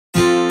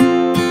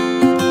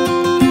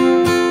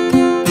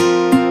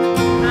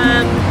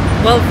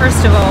Well,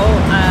 first of all,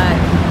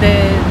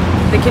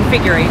 the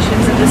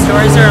configurations of the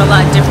stores are a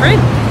lot different.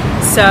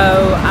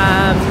 So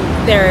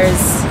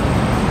there's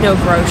no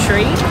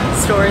grocery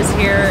stores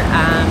here,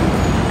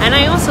 and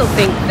I also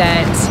think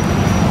that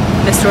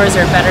the stores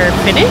are better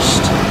finished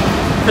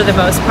for the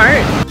most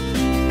part.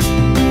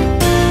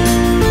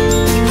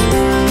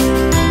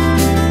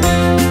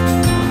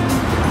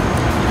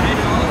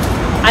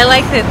 I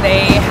like that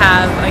they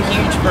have a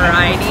huge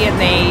variety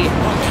and they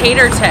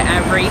cater to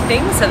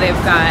everything. So they've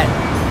got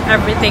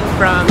everything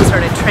from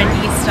sort of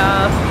trendy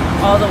stuff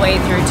all the way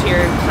through to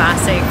your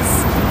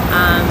classics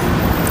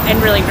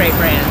and really great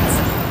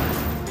brands.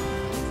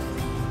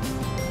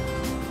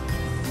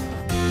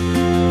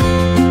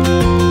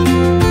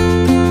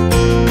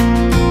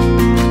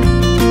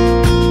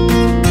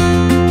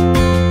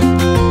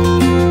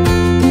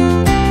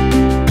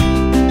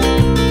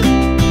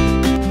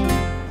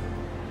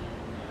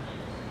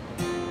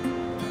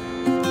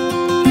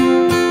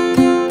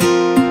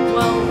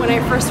 When I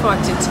first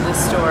walked into the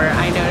store,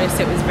 I noticed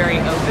it was very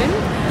open.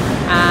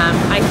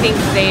 I think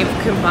they've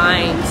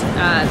combined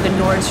the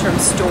Nordstrom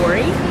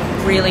story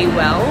really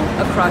well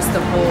across the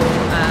whole,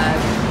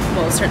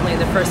 well, certainly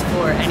the first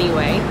floor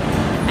anyway.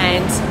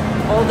 And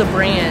all the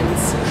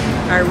brands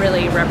are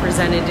really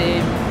represented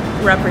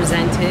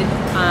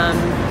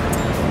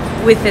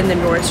within the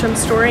Nordstrom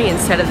story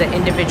instead of the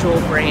individual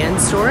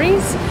brand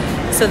stories.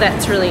 So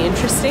that's really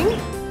interesting.